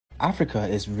Africa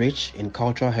is rich in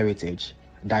cultural heritage,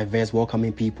 diverse,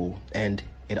 welcoming people, and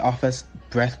it offers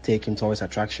breathtaking tourist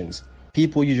attractions.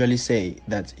 People usually say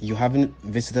that you haven't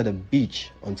visited a beach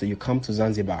until you come to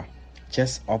Zanzibar,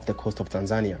 just off the coast of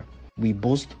Tanzania. We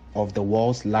boast of the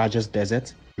world's largest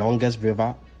desert, longest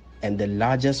river, and the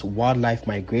largest wildlife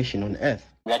migration on Earth.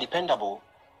 We are dependable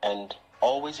and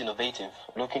always innovative,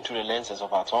 looking through the lenses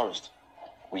of our tourists.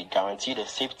 We guarantee the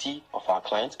safety of our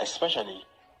clients, especially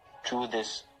through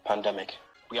this pandemic.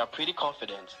 We are pretty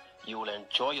confident you will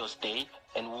enjoy your stay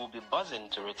and will be buzzing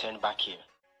to return back here.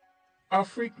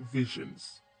 Afric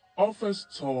Visions offers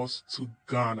tours to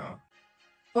Ghana.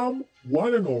 Come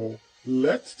one and all,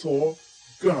 let's tour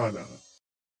Ghana.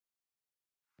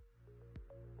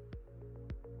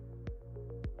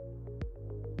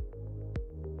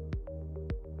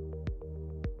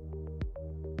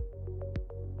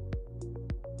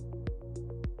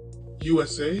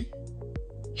 USA,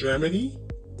 Germany,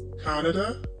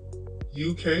 Canada,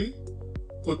 UK,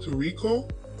 Puerto Rico,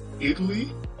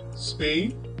 Italy,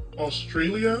 Spain,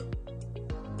 Australia,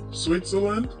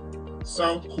 Switzerland,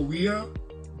 South Korea,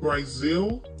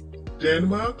 Brazil,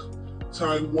 Denmark,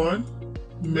 Taiwan,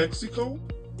 Mexico,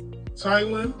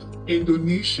 Thailand,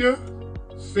 Indonesia,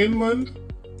 Finland,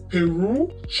 Peru,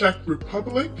 Czech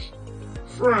Republic,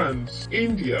 France,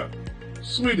 India,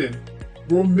 Sweden,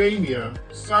 Romania,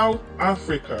 South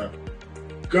Africa,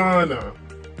 Ghana,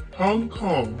 Hong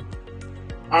Kong,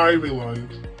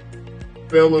 Ireland,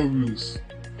 Belarus.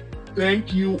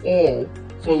 Thank you all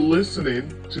for listening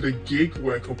to the Gig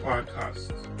Worker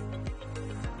Podcast.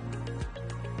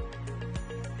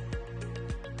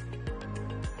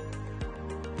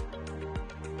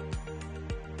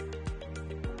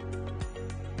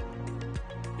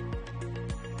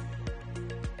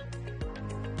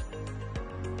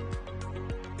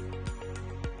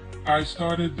 I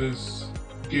started this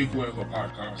Gig Worker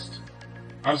Podcast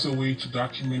as a way to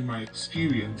document my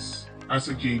experience as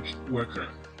a gig worker.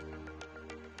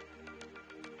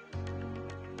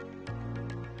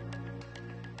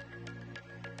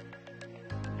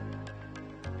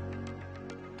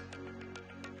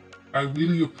 I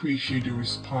really appreciate the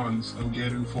response I'm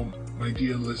getting from my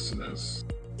dear listeners.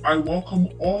 I welcome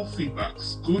all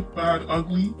feedbacks, good, bad,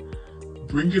 ugly,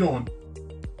 bring it on.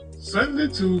 Send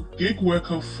it to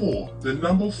gigworker4, the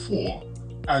number 4,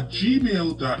 at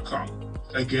gmail.com.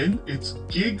 Again, it's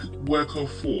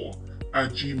gigworker4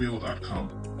 at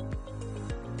gmail.com.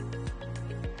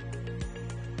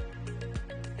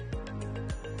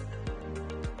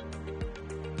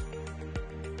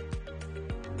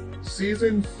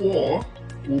 Season 4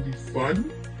 will be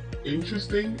fun,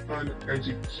 interesting, and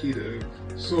educative.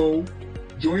 So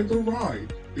join the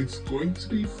ride. It's going to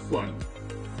be fun.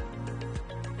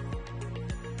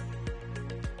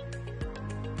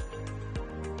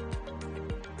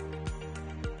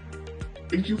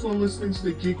 Thank you for listening to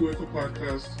the Gig Worker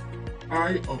Podcast.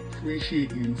 I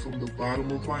appreciate you from the bottom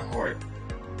of my heart.